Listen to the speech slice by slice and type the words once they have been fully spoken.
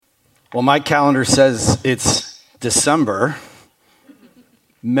Well, my calendar says it's December.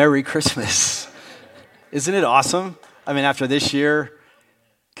 Merry Christmas. Isn't it awesome? I mean, after this year,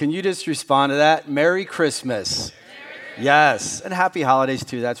 can you just respond to that? Merry Christmas. Yes, and happy holidays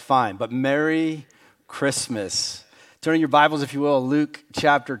too, that's fine. But Merry Christmas. Turn in your Bibles, if you will, Luke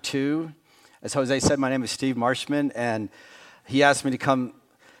chapter 2. As Jose said, my name is Steve Marshman, and he asked me to come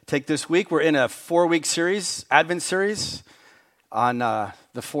take this week. We're in a 4-week series, Advent series, on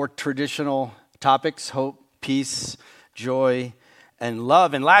the 4 traditional topics: hope, peace, joy, and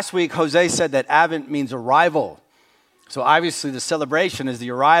love. And last week, Jose said that Advent means arrival. So obviously the celebration is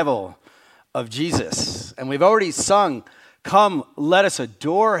the arrival of Jesus. And we've already sung, "Come, let us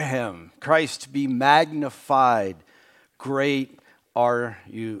adore him. Christ be magnified. Great are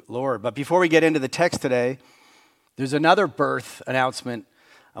you, Lord." But before we get into the text today, there's another birth announcement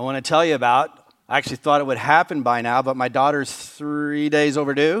I want to tell you about. I actually thought it would happen by now, but my daughter's 3 days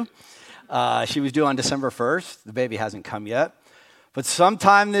overdue. She was due on December 1st. The baby hasn't come yet. But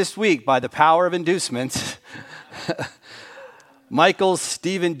sometime this week, by the power of inducements, Michael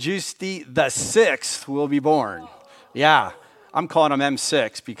Stephen Giusti the sixth will be born. Yeah, I'm calling him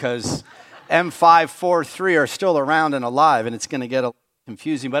M6 because M543 are still around and alive, and it's going to get a little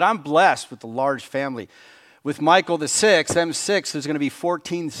confusing. But I'm blessed with the large family. With Michael the sixth, M6, there's going to be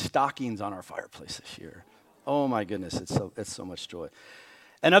 14 stockings on our fireplace this year. Oh my goodness, it's so much joy.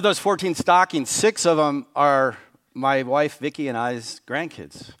 And of those 14 stockings, 6 of them are my wife Vicky and I's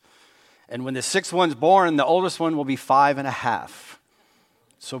grandkids. And when the 6th one's born, the oldest one will be 5.5.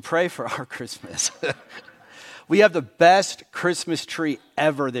 So pray for our Christmas. We have the best Christmas tree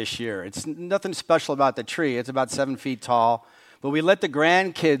ever this year. It's nothing special about the tree. It's about 7 feet tall. But we let the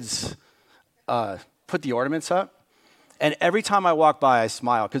grandkids put the ornaments up. And every time I walk by, I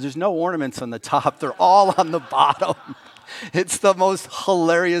smile because there's no ornaments on the top. They're all on the bottom. It's the most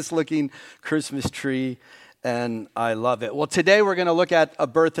hilarious looking Christmas tree, and I love it. Well, today we're going to look at a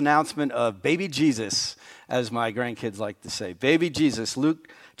birth announcement of baby Jesus, as my grandkids like to say. Baby Jesus, Luke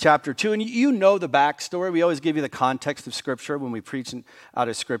chapter 2. And you know the backstory. We always give you the context of Scripture when we preach out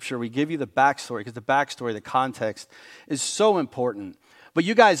of Scripture. We give you the backstory because the backstory, the context, is so important. But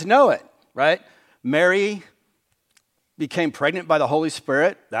you guys know it, right? Mary became pregnant by the Holy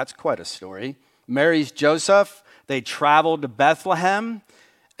Spirit. That's quite a story. Mary's Joseph. They traveled to Bethlehem,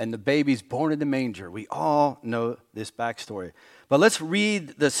 and the baby's born in the manger. We all know this backstory. But let's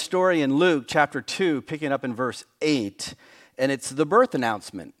read the story in Luke chapter 2, picking up in verse 8. And it's the birth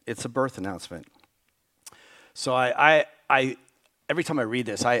announcement. It's a birth announcement. So I every time I read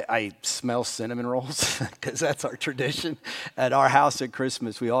this, I smell cinnamon rolls because that's our tradition at our house at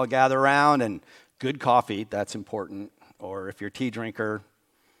Christmas. We all gather around, and good coffee, that's important. Or if you're a tea drinker,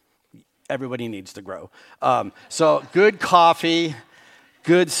 everybody needs to grow. So good coffee,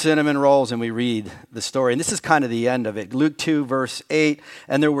 good cinnamon rolls, and we read the story. And this is kind of the end of it. Luke 2, verse 8,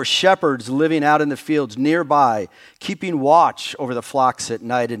 "And there were shepherds living out in the fields nearby, keeping watch over the flocks at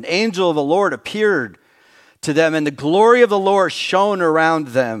night. An angel of the Lord appeared to them, and the glory of the Lord shone around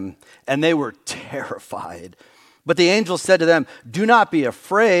them, and they were terrified. But the angel said to them, 'Do not be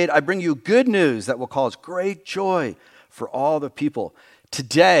afraid. I bring you good news that will cause great joy for all the people.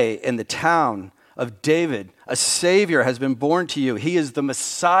 Today in the town of David, a Savior has been born to you. He is the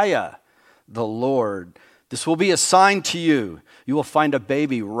Messiah, the Lord. This will be a sign to you. You will find a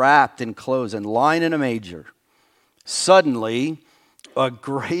baby wrapped in clothes and lying in a manger.' Suddenly, a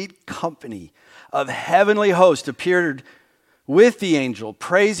great company of heavenly hosts appeared with the angel,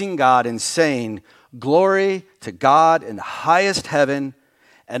 praising God and saying, 'Glory to God in the highest heaven,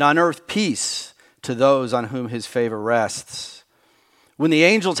 and on earth peace to those on whom his favor rests.' When the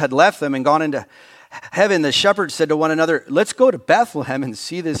angels had left them and gone into heaven, the shepherds said to one another, 'Let's go to Bethlehem and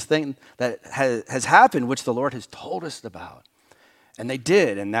see this thing that has happened, which the Lord has told us about.' And they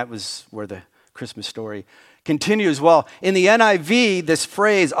did, and that was where the Christmas story continues. Well, in the NIV, this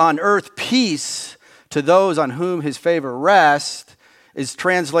phrase, 'on earth peace to those on whom his favor rests,' is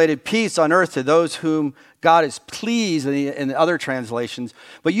translated 'peace on earth to those whom God is pleased' in the other translations.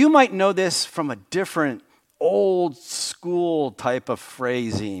 But you might know this from a different old school type of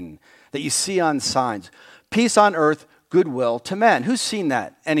phrasing that you see on signs. Peace on earth, goodwill to men. Who's seen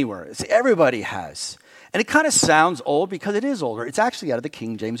that anywhere? Everybody has. And it kind of sounds old because it is older. It's actually out of the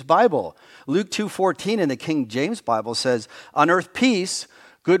King James Bible. Luke 2:14 in the King James Bible says, 'On earth peace,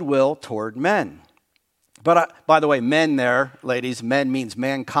 goodwill toward men.'" But by the way, men there, ladies, men means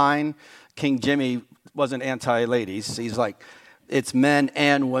mankind. King Jimmy wasn't anti-ladies. He's like, it's men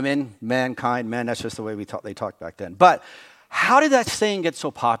and women, mankind, men. That's just the way they talked back then. But how did that saying get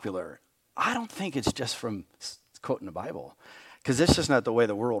so popular? I don't think it's just from quoting the Bible. because it's just not the way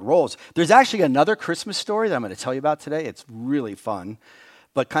the world rolls. There's actually another Christmas story that I'm going to tell you about today. It's really fun,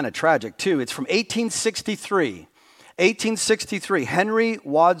 but kind of tragic too. It's from 1863. 1863, Henry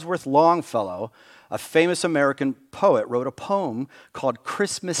Wadsworth Longfellow, a famous American poet, wrote a poem called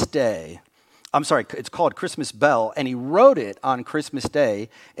Christmas Day. It's called Christmas Bell, and he wrote it on Christmas Day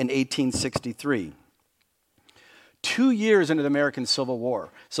in 1863. 2 years into the American Civil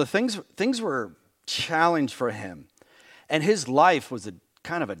War. So things were challenged for him. And his life was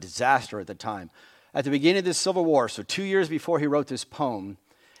kind of a disaster at the time. At the beginning of the Civil War, so 2 years before he wrote this poem,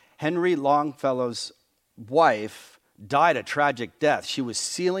 Henry Longfellow's wife died a tragic death. She was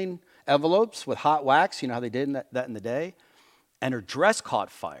sealing envelopes with hot wax, you know how they did that in the day, and her dress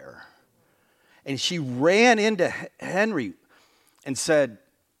caught fire. And she ran into Henry and said,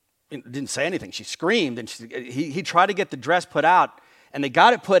 didn't say anything. She screamed, and he tried to get the dress put out, and they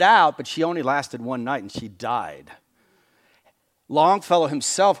got it put out, but she only lasted one night, and she died. Longfellow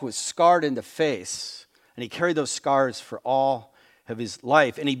himself was scarred in the face, and he carried those scars for all of his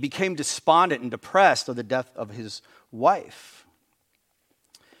life, and he became despondent and depressed of the death of his wife.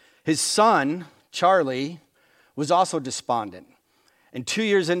 His son, Charlie, was also despondent. And 2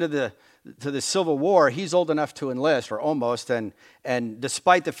 years into the Civil War, he's old enough to enlist, or almost, and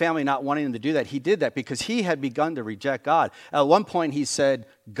despite the family not wanting him to do that, he did that because he had begun to reject God. At one point, he said,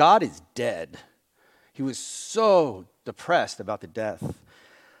 God is dead. He was so depressed about the death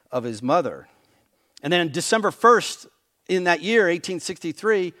of his mother. And then on December 1st, in that year,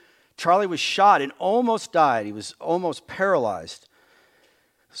 1863, Charlie was shot and almost died. He was almost paralyzed.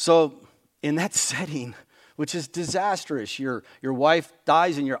 So in that setting, which is disastrous, your wife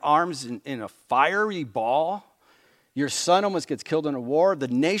dies in your arms in a fiery ball. Your son almost gets killed in a war. The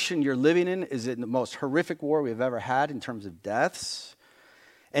nation you're living in is in the most horrific war we've ever had in terms of deaths.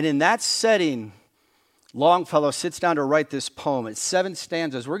 And in that setting, Longfellow sits down to write this poem. It's 7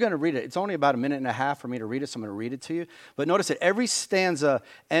 stanzas. We're going to read it. It's only about a minute and a half for me to read it, so I'm going to read it to you. But notice that every stanza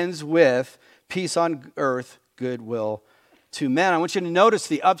ends with peace on earth, goodwill to men. I want you to notice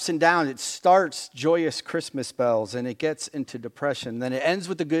the ups and downs. It starts joyous Christmas bells, and it gets into depression. Then it ends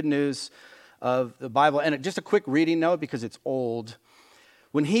with the good news of the Bible. And just a quick reading note, because it's old.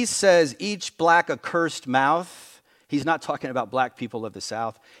 When he says, each black accursed mouth, he's not talking about black people of the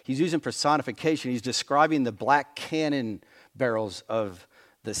South. He's using personification. He's describing the black cannon barrels of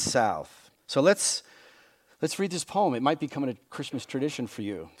the South. So let's read this poem. It might become a Christmas tradition for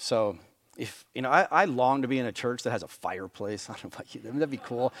you. So if I long to be in a church that has a fireplace. I don't know about you. That'd be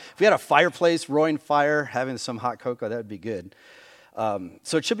cool. If we had a fireplace, roaring fire, having some hot cocoa, that'd be good.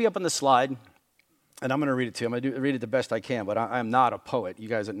 So it should be up on the slide. And I'm going to read it to you. I'm going to read it the best I can, but I'm not a poet. You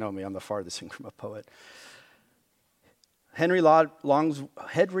guys that know me, I'm the farthest thing from a poet. Henry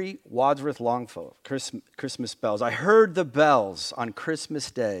Wadsworth Longfellow, Christmas bells. I heard the bells on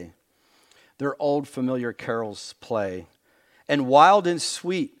Christmas Day, their old familiar carols play, and wild and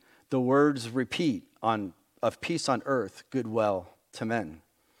sweet the words repeat of peace on earth, goodwill to men.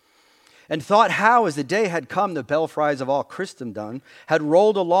 And thought how, as the day had come, the belfries of all Christendom had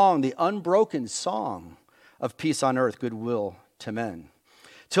rolled along the unbroken song of peace on earth, goodwill to men.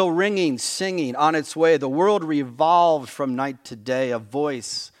 Till ringing, singing on its way, the world revolved from night to day, a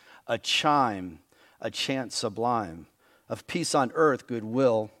voice, a chime, a chant sublime of peace on earth,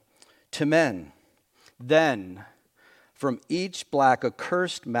 goodwill to men. Then, from each black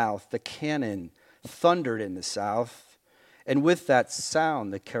accursed mouth, the cannon thundered in the south, and with that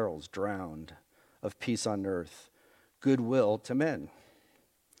sound the carols drowned of peace on earth, goodwill to men.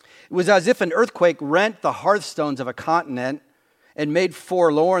 It was as if an earthquake rent the hearthstones of a continent and made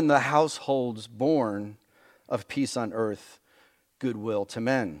forlorn the households born of peace on earth, goodwill to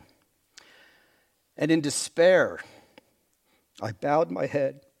men. And in despair, I bowed my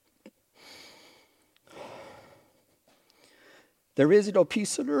head. There is no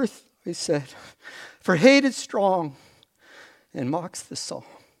peace on earth, I said, for hate is strong and mocks the song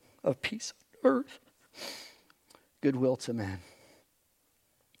of peace on earth, goodwill to men.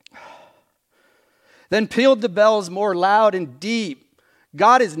 Then pealed the bells more loud and deep.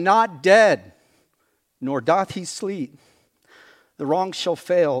 God is not dead, nor doth he sleep. The wrong shall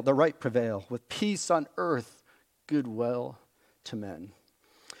fail, the right prevail, with peace on earth, goodwill to men.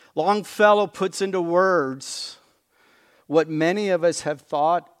 Longfellow puts into words what many of us have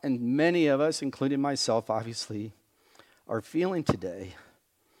thought, and many of us, including myself, obviously, are feeling today.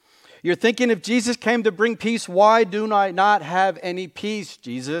 You're thinking, if Jesus came to bring peace, why do I not have any peace,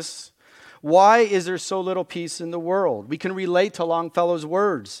 Jesus? Why is there so little peace in the world? We can relate to Longfellow's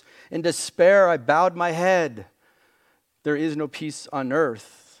words. In despair, I bowed my head. There is no peace on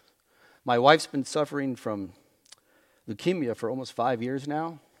earth. My wife's been suffering from leukemia for almost 5 years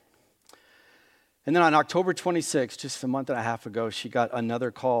now. And then on October 26th, just a month and a half ago, she got another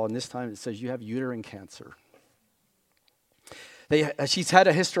call, and this time it says, you have uterine cancer. She's had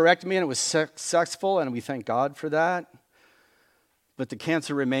a hysterectomy, and it was successful, and we thank God for that. But the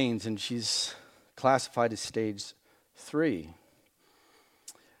cancer remains, and she's classified as stage 3.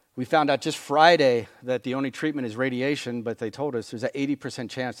 We found out just Friday that the only treatment is radiation, but they told us there's an 80%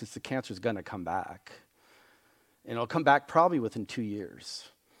 chance that the cancer is going to come back. And it'll come back probably within 2 years.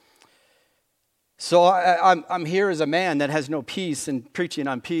 So I'm here as a man that has no peace and preaching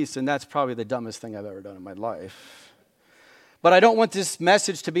on peace, and that's probably the dumbest thing I've ever done in my life. But I don't want this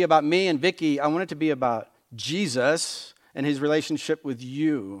message to be about me and Vicky. I want it to be about Jesus and his relationship with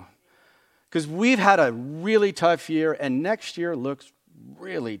you. Because we've had a really tough year, and next year looks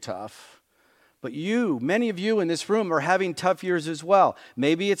really tough. But many of you in this room are having tough years as well.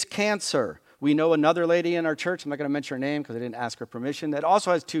 Maybe it's cancer. We know another lady in our church, I'm not going to mention her name because I didn't ask her permission, that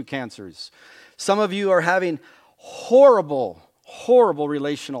also has 2 cancers. Some of you are having horrible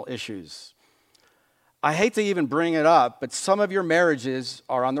relational issues. I hate to even bring it up, but some of your marriages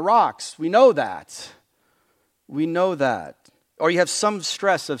are on the rocks. We know that. Or you have some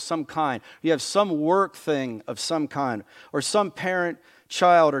stress of some kind. You have some work thing of some kind. Or some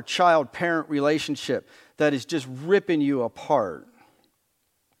parent-child or child-parent relationship that is just ripping you apart.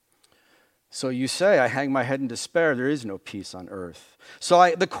 So you say, I hang my head in despair. There is no peace on earth.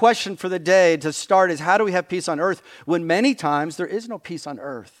 So the question for the day to start is, how do we have peace on earth when many times there is no peace on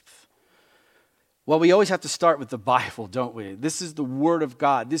earth? Well, we always have to start with the Bible, don't we? This is the Word of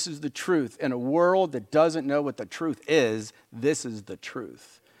God. This is the truth. In a world that doesn't know what the truth is, this is the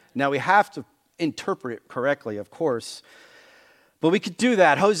truth. Now, we have to interpret it correctly, of course. But we could do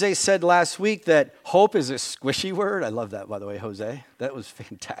that. Jose said last week that hope is a squishy word. I love that, by the way, Jose. That was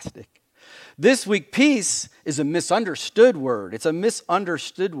fantastic. This week, peace is a misunderstood word. It's a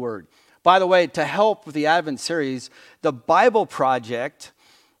misunderstood word. By the way, to help with the Advent series, the Bible Project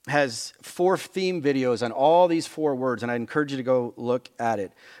has 4 theme videos on all these 4 words, and I encourage you to go look at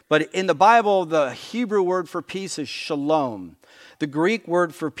it. But in the Bible, the Hebrew word for peace is shalom. The Greek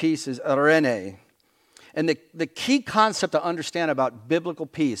word for peace is eirene. And the key concept to understand about biblical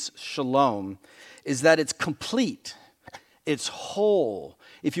peace, shalom, is that it's complete. It's whole.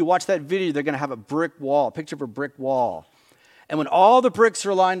 If you watch that video, they're going to have a brick wall, a picture of a brick wall. And when all the bricks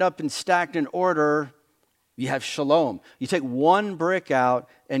are lined up and stacked in order, you have shalom. You take one brick out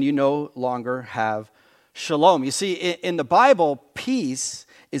and you no longer have shalom. You see, in the Bible, peace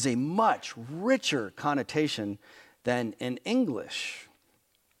is a much richer connotation than in English.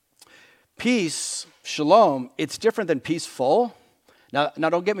 Peace, shalom, it's different than peaceful. Now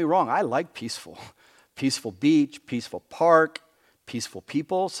don't get me wrong, I like peaceful. Peaceful beach, peaceful park, peaceful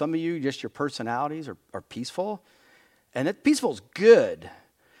people. Some of you, just your personalities are peaceful. And peaceful is good.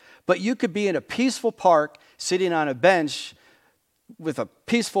 But you could be in a peaceful park, sitting on a bench with a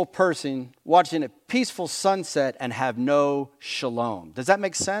peaceful person, watching a peaceful sunset and have no shalom. Does that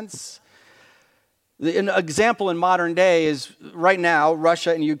make sense? An example in modern day is right now,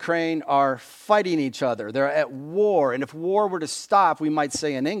 Russia and Ukraine are fighting each other. They're at war. And if war were to stop, we might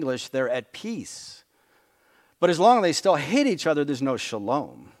say in English, they're at peace. But as long as they still hate each other, there's no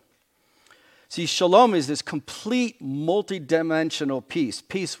shalom. See, shalom is this complete multidimensional peace.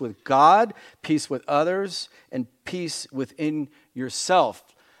 Peace with God, peace with others, and peace within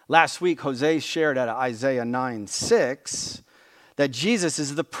yourself. Last week, Jose shared out of Isaiah 9:6 that Jesus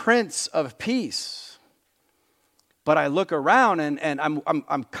is the Prince of Peace. But I look around and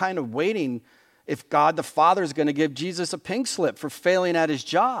I'm kind of waiting if God the Father is going to give Jesus a pink slip for failing at his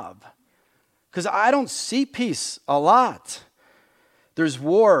job. Because I don't see peace a lot. There's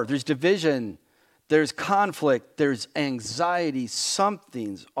war, there's division, there's conflict, there's anxiety.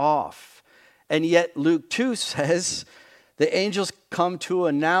 Something's off. And yet Luke 2 says the angels come to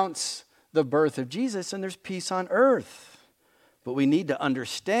announce the birth of Jesus and there's peace on earth. But we need to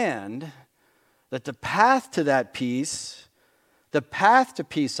understand that the path to that peace, the path to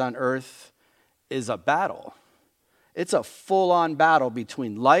peace on earth is a battle. It's a full-on battle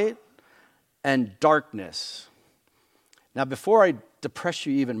between light and darkness. Now, before I depress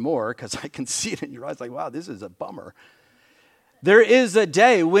you even more, because I can see it in your eyes like, wow, this is a bummer. There is a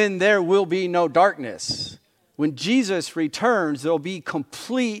day when there will be no darkness. When Jesus returns, there will be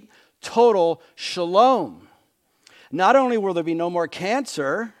complete, total shalom. Not only will there be no more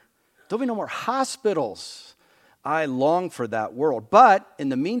cancer, there'll be no more hospitals. I long for that world. But in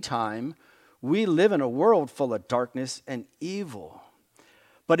the meantime, we live in a world full of darkness and evil.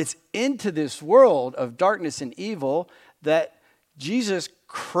 But it's into this world of darkness and evil that Jesus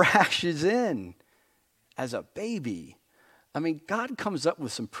crashes in as a baby. I mean, God comes up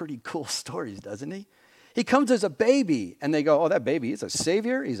with some pretty cool stories, doesn't he? He comes as a baby, and they go, oh, that baby, he's a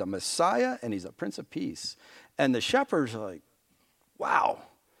savior, he's a Messiah, and he's a Prince of Peace. And the shepherds are like, wow.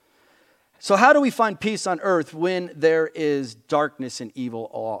 So how do we find peace on earth when there is darkness and evil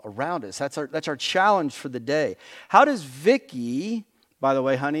all around us? That's our challenge for the day. How does Vicky, by the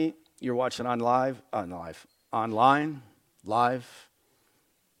way, honey, you're watching online, live.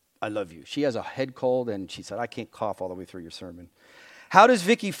 I love you. She has a head cold, and she said, I can't cough all the way through your sermon. How does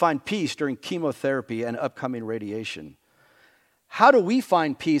Vicky find peace during chemotherapy and upcoming radiation? How do we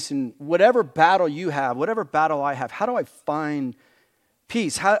find peace in whatever battle you have, whatever battle I have? How do I find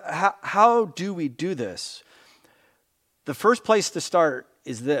peace? How do we do this? The first place to start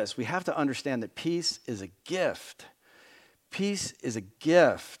is this. We have to understand that peace is a gift. Peace is a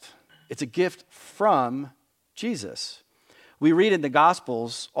gift. It's a gift from Jesus. We read in the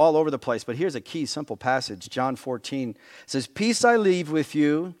Gospels all over the place, but here's a key, simple passage. John 14 says, peace I leave with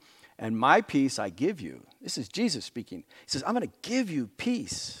you, and my peace I give you. This is Jesus speaking. He says, I'm going to give you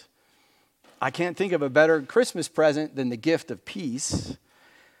peace. I can't think of a better Christmas present than the gift of peace.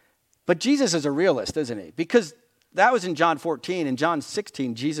 But Jesus is a realist, isn't he? Because that was in John 14. In John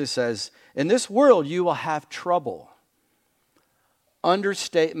 16, Jesus says, in this world you will have trouble.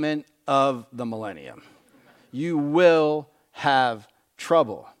 Understatement of the millennium. You will have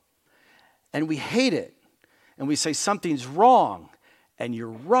trouble. And we hate it. And we say something's wrong. And you're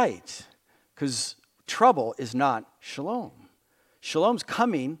right. Because trouble is not shalom. Shalom's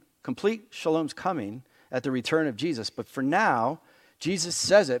coming, complete shalom's coming at the return of Jesus. But for now, Jesus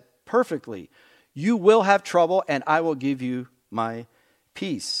says it perfectly. You will have trouble, and I will give you my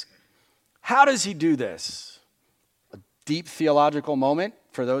peace. How does he do this? A deep theological moment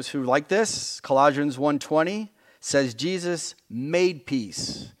for those who like this. Colossians 1:20 says Jesus made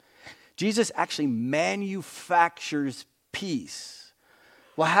peace. Jesus actually manufactures peace.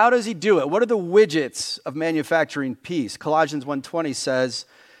 Well, how does he do it? What are the widgets of manufacturing peace? Colossians 1:20 says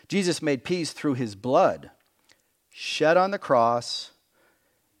Jesus made peace through his blood shed on the cross,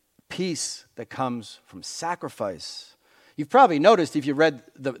 peace that comes from sacrifice. You've probably noticed if you read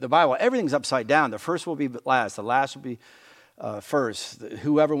the Bible, everything's upside down. The first will be last. The last will be first.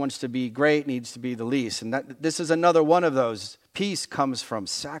 Whoever wants to be great needs to be the least. And this is another one of those. Peace comes from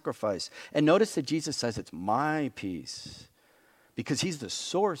sacrifice. And notice that Jesus says it's my peace because he's the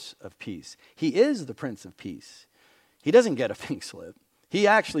source of peace. He is the Prince of Peace. He doesn't get a pink slip. He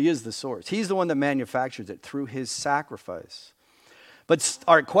actually is the source. He's the one that manufactures it through his sacrifice. But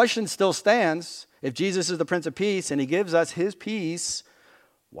our question still stands. If Jesus is the Prince of Peace and he gives us his peace,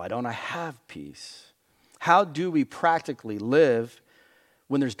 why don't I have peace? How do we practically live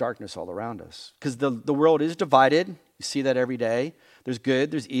when there's darkness all around us? Because the world is divided. You see that every day. There's good,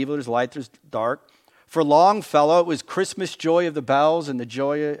 there's evil, there's light, there's dark. For Longfellow, it was Christmas joy of the bells and the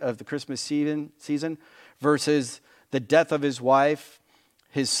joy of the Christmas season versus the death of his wife,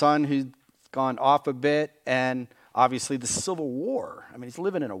 his son who'd gone off a bit, and obviously the Civil War. I mean, he's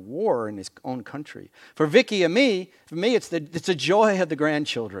living in a war in his own country. For Vicky and me, it's the joy of the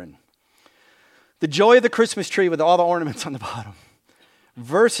grandchildren. The joy of the Christmas tree with all the ornaments on the bottom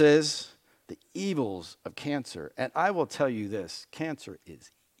versus the evils of cancer. And I will tell you this, cancer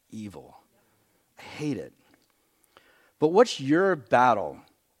is evil. I hate it. But what's your battle?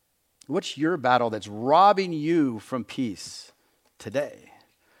 What's your battle that's robbing you from peace today?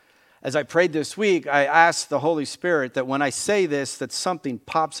 As I prayed this week, I asked the Holy Spirit that when I say this, that something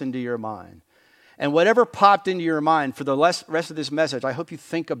pops into your mind. And whatever popped into your mind for the rest of this message, I hope you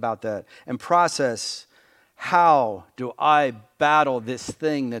think about that and process, how do I battle this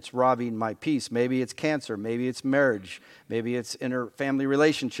thing that's robbing my peace? Maybe it's cancer, maybe it's marriage, maybe it's inter-family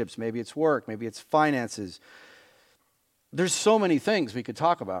relationships, maybe it's work, maybe it's finances. There's so many things we could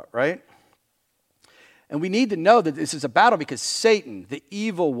talk about, right? And we need to know that this is a battle because Satan, the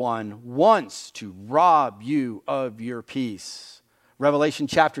evil one, wants to rob you of your peace. Revelation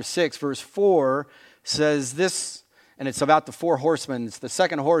chapter 6, verse 4 says this, and it's about the four horsemen. It's the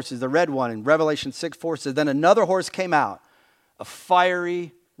second horse is the red one. And Revelation 6:4 says, then another horse came out, a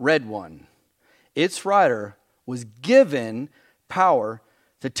fiery red one. Its rider was given power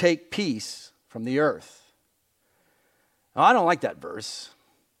to take peace from the earth. Now, I don't like that verse.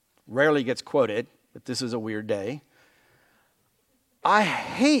 Rarely gets quoted, but this is a weird day. I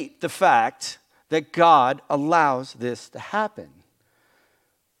hate the fact that God allows this to happen.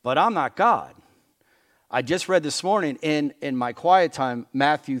 But I'm not God. I just read this morning in my quiet time,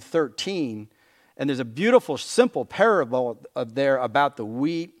 Matthew 13, and there's a beautiful, simple parable there about the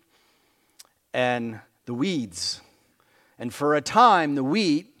wheat and the weeds. And for a time, the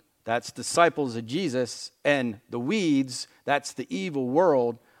wheat that's disciples of Jesus, and the weeds, that's the evil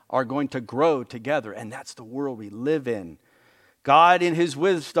world, are going to grow together. And that's the world we live in. God, in his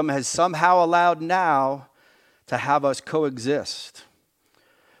wisdom, has somehow allowed now to have us coexist.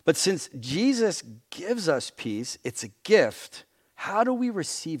 But since Jesus gives us peace, it's a gift. How do we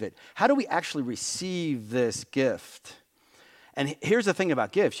receive it? How do we actually receive this gift? And here's the thing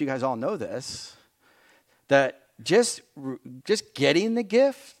about gifts. You guys all know this, that just getting the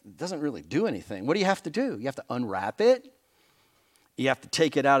gift doesn't really do anything. What do you have to do? You have to unwrap it. You have to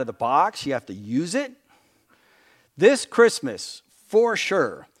take it out of the box. You have to use it. This Christmas, for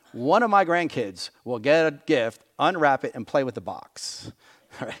sure, one of my grandkids will get a gift, unwrap it, and play with the box.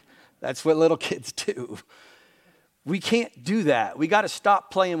 All right? That's what little kids do. We can't do that. We got to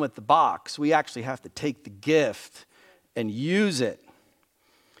stop playing with the box. We actually have to take the gift and use it.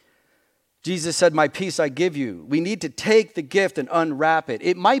 Jesus said, my peace I give you. We need to take the gift and unwrap it.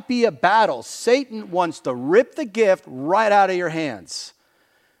 It might be a battle. Satan wants to rip the gift right out of your hands.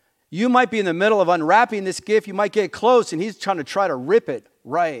 You might be in the middle of unwrapping this gift. You might get close, and he's trying to rip it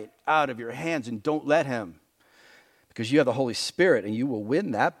right out of your hands. And don't let him, because you have the Holy Spirit, and you will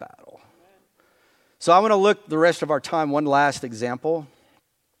win that battle. So I want to look the rest of our time, one last example.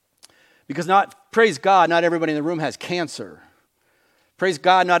 Because praise God, not everybody in the room has cancer. Praise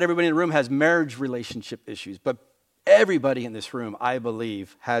God, not everybody in the room has marriage relationship issues. But everybody in this room, I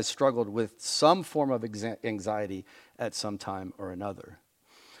believe, has struggled with some form of anxiety at some time or another.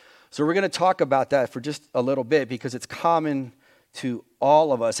 So we're going to talk about that for just a little bit because it's common to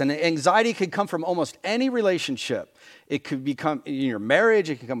all of us. And anxiety can come from almost any relationship. It could become in your marriage.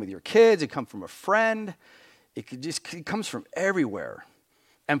 It can come with your kids. It can come from a friend. It comes from everywhere.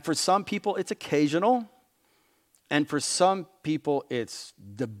 And for some people, it's occasional. And for some people, it's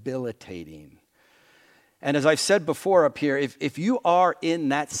debilitating. And as I've said before up here, if you are in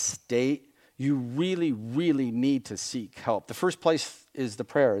that state, you really, really need to seek help. The first place is the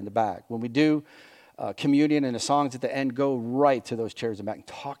prayer in the back. When we do communion and the songs at the end, go right to those chairs in the back and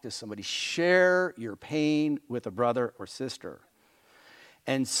talk to somebody. Share your pain with a brother or sister.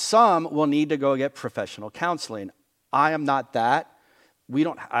 And some will need to go get professional counseling. I am not that. We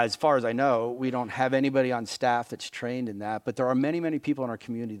don't, as far as I know, we don't have anybody on staff that's trained in that. But there are many, many people in our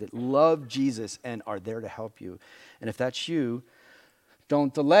community that love Jesus and are there to help you. And if that's you,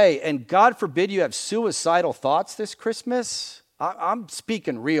 don't delay. And God forbid you have suicidal thoughts this Christmas. I'm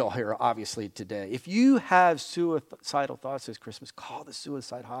speaking real here, obviously, today. If you have suicidal thoughts this Christmas, call the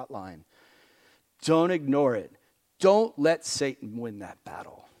suicide hotline. Don't ignore it. Don't let Satan win that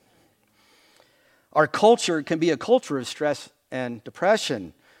battle. Our culture can be a culture of stress and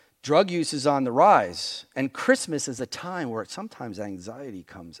depression. Drug use is on the rise. And Christmas is a time where sometimes anxiety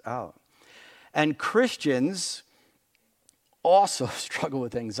comes out. And Christians also struggle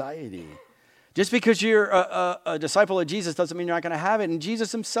with anxiety. Just because you're a disciple of Jesus doesn't mean you're not going to have it. And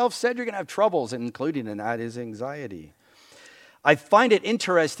Jesus himself said you're going to have troubles, and including in that is anxiety. I find it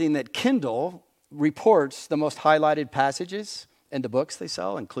interesting that Kindle reports the most highlighted passages in the books they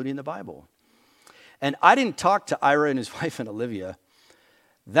sell, including the Bible. And I didn't talk to Ira and his wife and Olivia.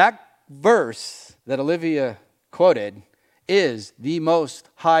 That verse that Olivia quoted is the most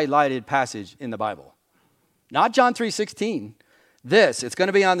highlighted passage in the Bible. Not John 3:16. It's going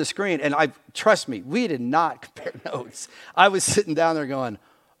to be on the screen. And trust me, we did not compare notes. I was sitting down there going,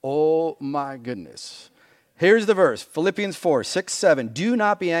 oh my goodness. Here's the verse, Philippians 4:6-7. Do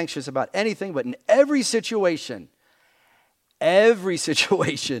not be anxious about anything, but in every situation,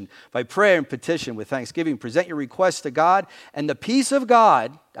 by prayer and petition with thanksgiving, present your requests to God, and the peace of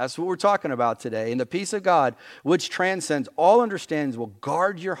God, that's what we're talking about today, and the peace of God, which transcends all understanding, will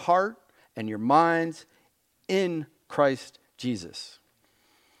guard your heart and your minds in Christ Jesus.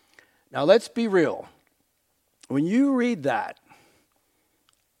 Now let's be real. When you read that,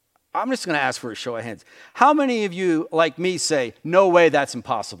 I'm just going to ask for a show of hands. How many of you, like me, say, no way, that's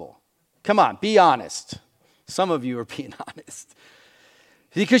impossible? Come on, be honest. Some of you are being honest.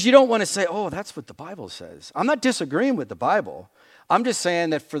 Because you don't want to say, oh, that's what the Bible says. I'm not disagreeing with the Bible. I'm just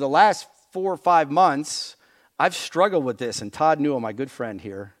saying that for the last 4 or 5 months, I've struggled with this. And Todd Newell, my good friend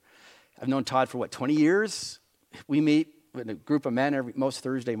here, I've known Todd for 20 years? We meet with a group of men most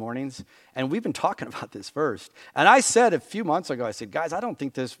Thursday mornings, and we've been talking about this verse. And I said a few months ago, I said, guys, I don't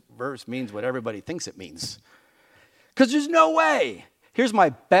think this verse means what everybody thinks it means. Because there's no way. Here's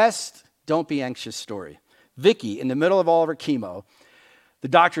my best don't be anxious story. Vicky, in the middle of all of her chemo, the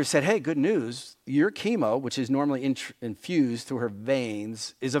doctor said, hey, good news. Your chemo, which is normally infused through her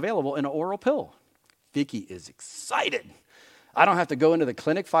veins, is available in an oral pill. Vicky is excited. I don't have to go into the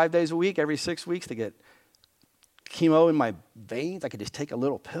clinic 5 days a week, every 6 weeks to get chemo in my veins. I could just take a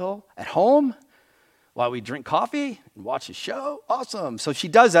little pill at home while we drink coffee and watch a show. Awesome. So she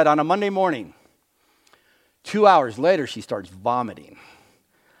does that on a Monday morning. 2 hours later, she starts vomiting.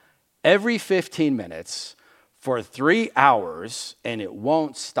 Every 15 minutes for 3 hours, and it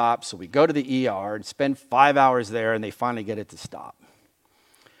won't stop. So we go to the ER and spend 5 hours there, and they finally get it to stop.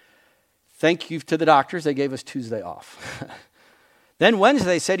 Thank you to the doctors. They gave us Tuesday off. Then Wednesday,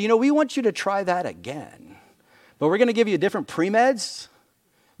 they said, we want you to try that again. But we're going to give you different pre-meds.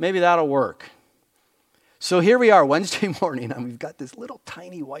 Maybe that'll work. So here we are Wednesday morning, and we've got this little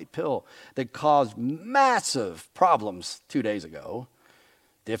tiny white pill that caused massive problems 2 days ago.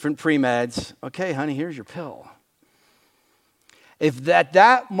 Different pre-meds. Okay, honey, here's your pill. If at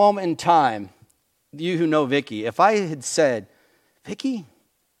that moment in time, you who know Vicky, if I had said, Vicky,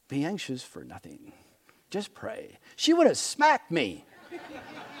 be anxious for nothing. Just pray. She would have smacked me.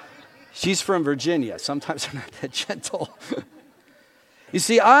 She's from Virginia. Sometimes they're not that gentle. You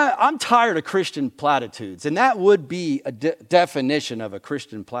see, I'm tired of Christian platitudes, and that would be a definition of a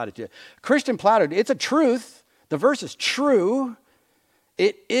Christian platitude. Christian platitude, it's a truth. The verse is true.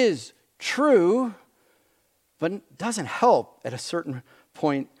 It is true, but it doesn't help at a certain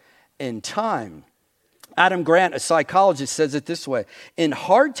point in time. Adam Grant, a psychologist, says it this way. In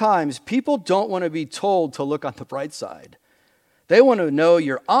hard times, people don't want to be told to look on the bright side. They want to know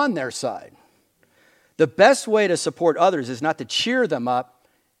you're on their side. The best way to support others is not to cheer them up,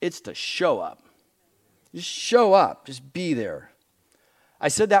 it's to show up. Just show up. Just be there. I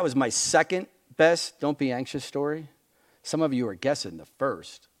said that was my second best don't be anxious story. Some of you are guessing the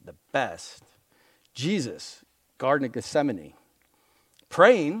first, the best. Jesus, Garden of Gethsemane,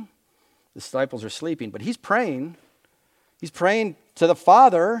 praying. The disciples are sleeping, but he's praying. He's praying to the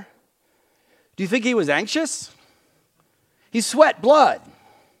Father. Do you think he was anxious? He sweat blood.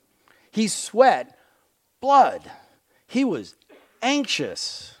 He sweat blood. He was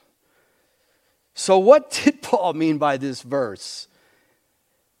anxious. So what did Paul mean by this verse?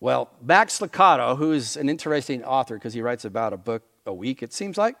 Well, Max Lucado, who is an interesting author because he writes about a book a week, it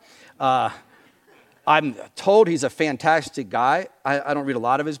seems like. I'm told he's a fantastic guy. I don't read a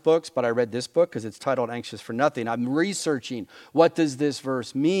lot of his books, but I read this book because it's titled Anxious for Nothing. I'm researching what does this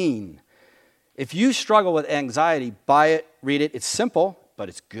verse mean. If you struggle with anxiety, buy it, read it. It's simple, but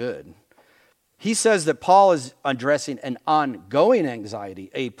it's good. He says that Paul is addressing an ongoing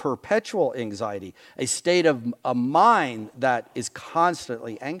anxiety, a perpetual anxiety, a state of a mind that is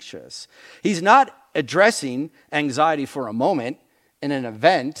constantly anxious. He's not addressing anxiety for a moment in an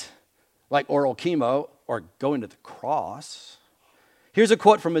event like oral chemo or going to the cross. Here's a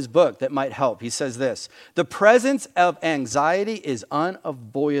quote from his book that might help. He says this, the presence of anxiety is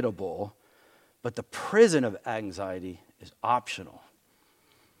unavoidable, but the prison of anxiety is optional.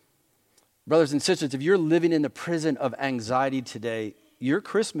 Brothers and sisters, if you're living in the prison of anxiety today, your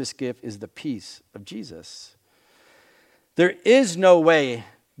Christmas gift is the peace of Jesus. There is no way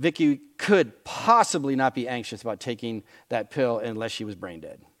Vicky could possibly not be anxious about taking that pill unless she was brain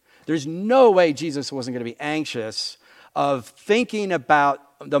dead. There's no way Jesus wasn't going to be anxious of thinking about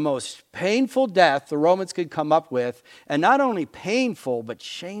the most painful death the Romans could come up with, and not only painful, but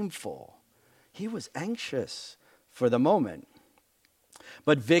shameful. He was anxious for the moment.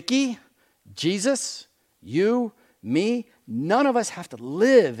 But Vicky, Jesus, you, me, none of us have to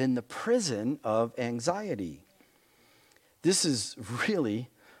live in the prison of anxiety. This is really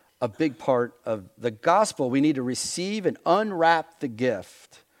a big part of the gospel. We need to receive and unwrap the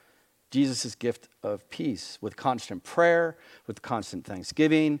gift. Jesus' gift of peace with constant prayer, with constant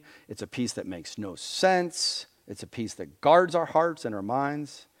thanksgiving. It's a peace that makes no sense. It's a peace that guards our hearts and our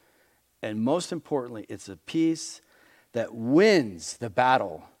minds. And most importantly, it's a peace that wins the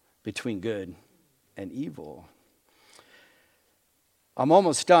battle between good and evil. I'm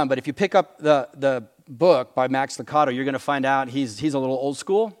almost done, but if you pick up the book by Max Lucado, you're going to find out he's a little old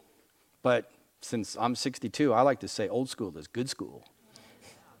school. But since I'm 62, I like to say old school is good school.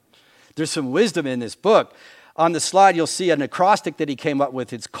 There's some wisdom in this book. On the slide, you'll see an acrostic that he came up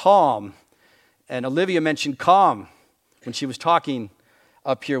with. It's calm. And Olivia mentioned calm when she was talking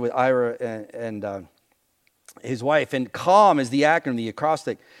up here with Ira and his wife. And calm is the acronym, the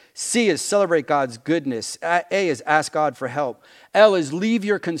acrostic. C is celebrate God's goodness. A is ask God for help. L is leave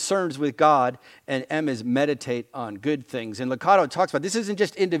your concerns with God. And M is meditate on good things. And Lucado talks about this isn't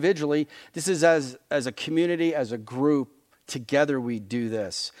just individually. This is as a community, as a group. Together we do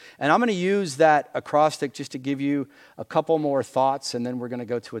this. And I'm going to use that acrostic just to give you a couple more thoughts, and then we're going to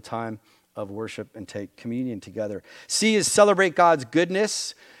go to a time of worship and take communion together. C is celebrate God's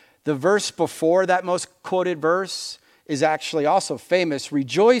goodness. The verse before that most quoted verse is actually also famous.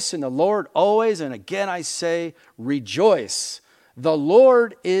 Rejoice in the Lord always. And again, I say, rejoice. The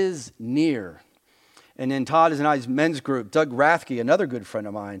Lord is near. And in Todd and I's men's group, Doug Rathke, another good friend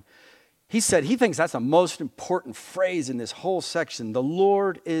of mine, he said he thinks that's the most important phrase in this whole section. The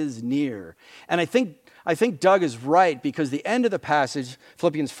Lord is near. And I think Doug is right, because the end of the passage,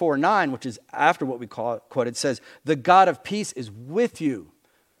 Philippians 4:9, which is after what we quoted, says, the God of peace is with you.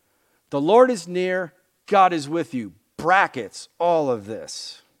 The Lord is near. God is with you. Brackets, all of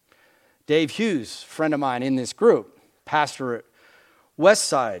this. Dave Hughes, friend of mine in this group, pastor at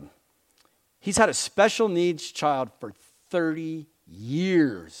Westside, he's had a special needs child for 30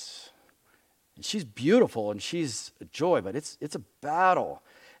 years. And she's beautiful and she's a joy, but it's a battle.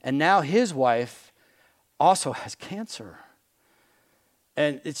 And now his wife also has cancer.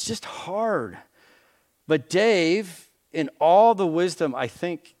 And it's just hard. But Dave, in all the wisdom I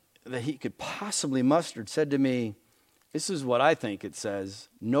think that he could possibly muster, said to me, this is what I think it says: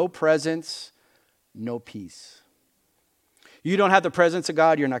 no presence, no peace. You don't have the presence of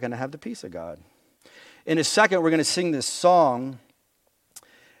God, you're not going to have the peace of God. In a second, we're going to sing this song.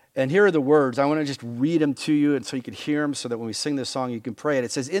 And here are the words. I want to just read them to you, and so you can hear them, so that when we sing this song, you can pray it.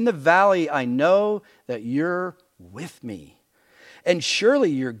 It says, in the valley, I know that you're with me. And surely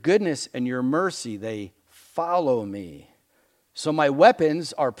your goodness and your mercy, they follow me. So my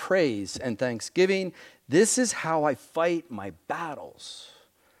weapons are praise and thanksgiving. This is how I fight my battles.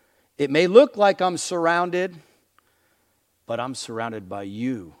 It may look like I'm surrounded, but I'm surrounded by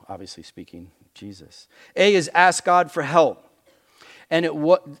you, obviously speaking Jesus. A is ask God for help. And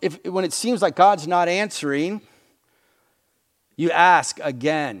when it seems like God's not answering, you ask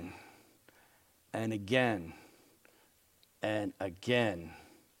again and again and again.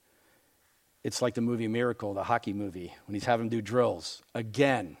 It's like the movie Miracle, the hockey movie, when he's having them do drills.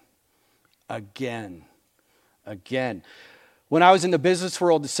 Again, again, again. When I was in the business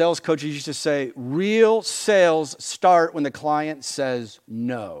world, the sales coaches used to say, real sales start when the client says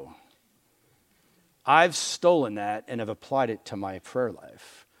no. I've stolen that and have applied it to my prayer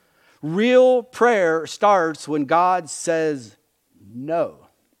life. Real prayer starts when God says no.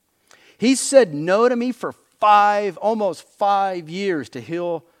 He said no to me for almost 5 years to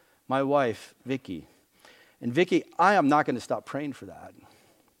heal my wife, Vicky. And Vicky, I am not going to stop praying for that.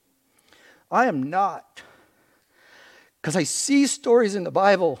 I am not. Because I see stories in the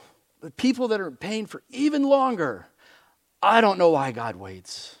Bible of people that are in pain for even longer. I don't know why God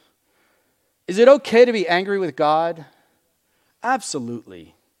waits. Is it okay to be angry with God?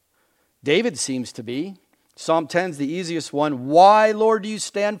 Absolutely. David seems to be. Psalm 10 is the easiest one. Why, Lord, do you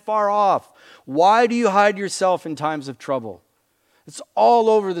stand far off? Why do you hide yourself in times of trouble? It's all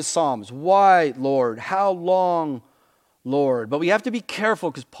over the Psalms. Why, Lord? How long, Lord? But we have to be careful,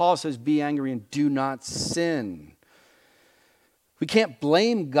 because Paul says, be angry and do not sin. We can't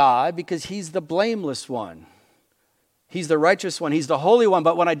blame God, because he's the blameless one. He's the righteous one. He's the holy one.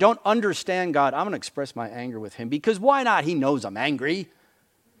 But when I don't understand God, I'm going to express my anger with him. Because why not? He knows I'm angry.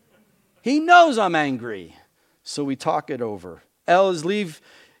 He knows I'm angry. So we talk it over. L is leave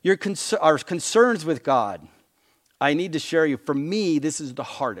our concerns with God. I need to share you. For me, this is the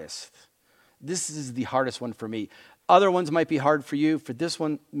hardest. This is the hardest one for me. Other ones might be hard for you. For this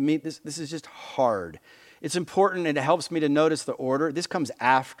one, this is just hard. It's important, and it helps me to notice the order. This comes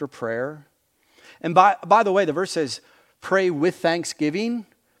after prayer. And by the way, the verse says, pray with thanksgiving.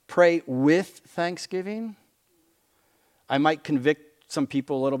 Pray with thanksgiving. I might convict some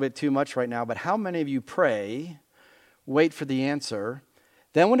people a little bit too much right now, but how many of you pray, wait for the answer,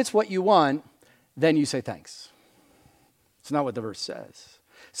 then when it's what you want, then you say thanks? It's not what the verse says.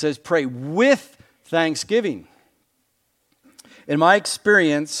 It says pray with thanksgiving. In my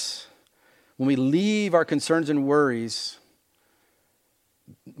experience, when we leave our concerns and worries,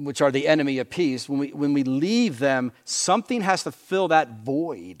 which are the enemy of peace, when we leave them, something has to fill that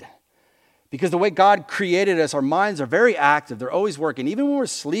void. Because the way God created us, our minds are very active. They're always working. Even when we're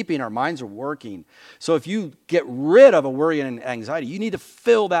sleeping, our minds are working. So if you get rid of a worry and anxiety, you need to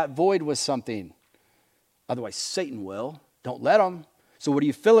fill that void with something. Otherwise, Satan will. Don't let him. So what do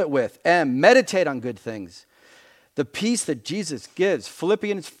you fill it with? M, meditate on good things. The peace that Jesus gives.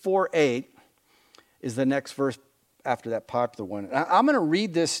 Philippians 4:8 is the next verse after that popular one. I'm going to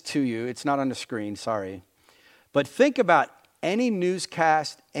read this to you. It's not on the screen, sorry. But think about any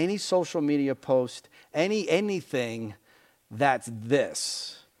newscast, any social media post, anything that's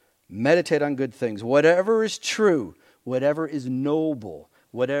this. Meditate on good things. Whatever is true, whatever is noble,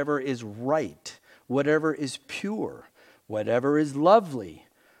 whatever is right, whatever is pure, whatever is lovely,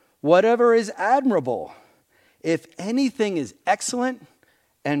 whatever is admirable. If anything is excellent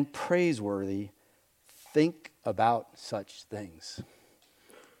and praiseworthy, think about such things.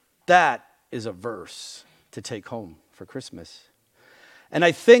 That is a verse to take home for Christmas. And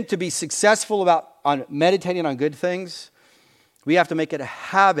I think to be successful on meditating on good things, we have to make it a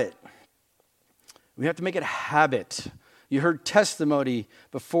habit. We have to make it a habit. You heard testimony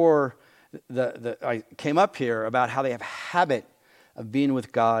before I came up here about how they have a habit of being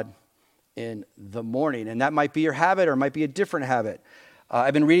with God in the morning. And that might be your habit or it might be a different habit.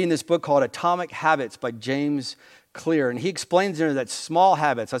 I've been reading this book called Atomic Habits by James Clear. And he explains there that small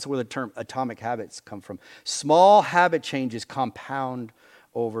habits, that's where the term atomic habits come from. Small habit changes compound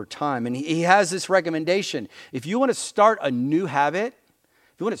over time. And he has this recommendation. If you want to start a new habit,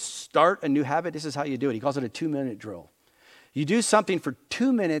 this is how you do it. He calls it a 2-minute drill. You do something for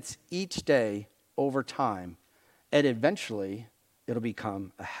 2 minutes each day over time, and eventually it'll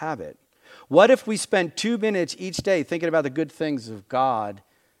become a habit. What if we spend 2 minutes each day thinking about the good things of God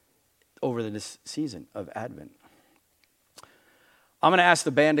over this season of Advent? I'm going to ask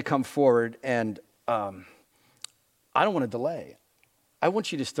the band to come forward, and I don't want to delay. I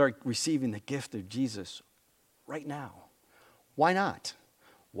want you to start receiving the gift of Jesus right now. Why not?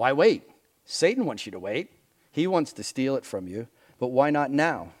 Why wait? Satan wants you to wait. He wants to steal it from you, but why not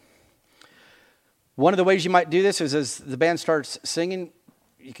now? One of the ways you might do this is as the band starts singing,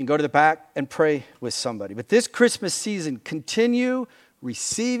 you can go to the back and pray with somebody. But this Christmas season, continue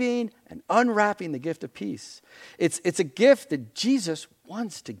receiving and unwrapping the gift of peace. It's a gift that Jesus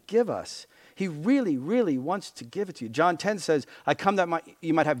wants to give us. He really, really wants to give it to you. John 10 says, I come that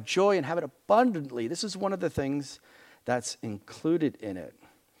you might have joy and have it abundantly. This is one of the things that's included in it.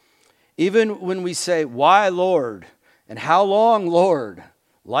 Even when we say, why, Lord? And how long, Lord?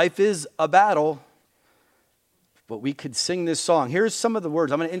 Life is a battle. But we could sing this song. Here's some of the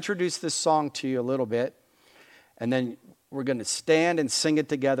words. I'm going to introduce this song to you a little bit. And then we're going to stand and sing it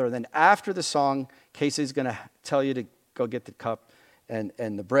together. And then after the song, Casey's going to tell you to go get the cup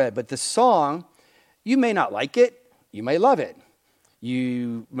and the bread. But the song, you may not like it. You may love it.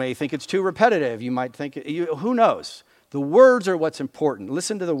 You may think it's too repetitive. You might think, who knows? The words are what's important.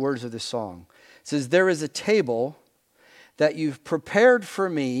 Listen to the words of this song. It says, there is a table that you've prepared for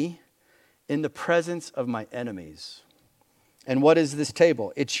me in the presence of my enemies. And what is this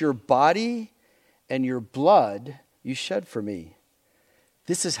table? It's your body and your blood you shed for me.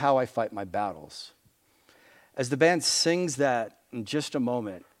 This is how I fight my battles. As the band sings that in just a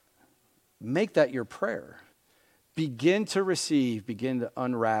moment, make that your prayer. Begin to receive, begin to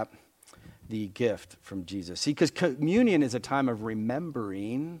unwrap the gift from Jesus. See, because communion is a time of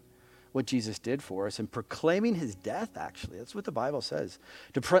remembering what Jesus did for us and proclaiming his death, actually. That's what the Bible says.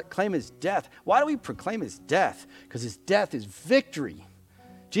 To proclaim his death. Why do we proclaim his death? Because his death is victory.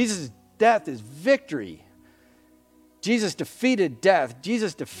 Jesus' death is victory. Jesus defeated death.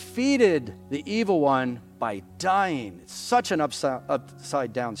 Jesus defeated the evil one by dying. It's such an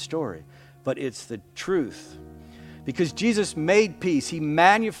upside down story, but it's the truth. Because Jesus made peace. He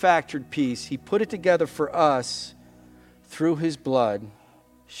manufactured peace. He put it together for us through his blood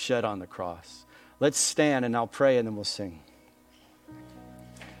shed on the cross. Let's stand and I'll pray and then we'll sing.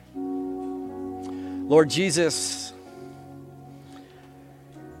 Lord Jesus,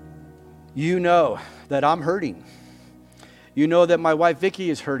 you know that I'm hurting. You know that my wife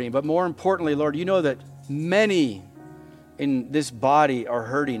Vicki is hurting. But more importantly, Lord, you know that many in this body are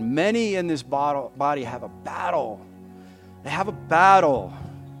hurting. Many in this body have a battle. They have a battle.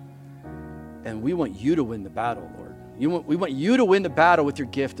 And we want you to win the battle, Lord. We want you to win the battle with your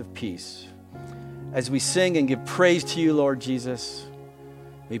gift of peace. As we sing and give praise to you, Lord Jesus,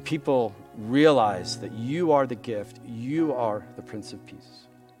 may people realize that you are the gift. You are the Prince of Peace.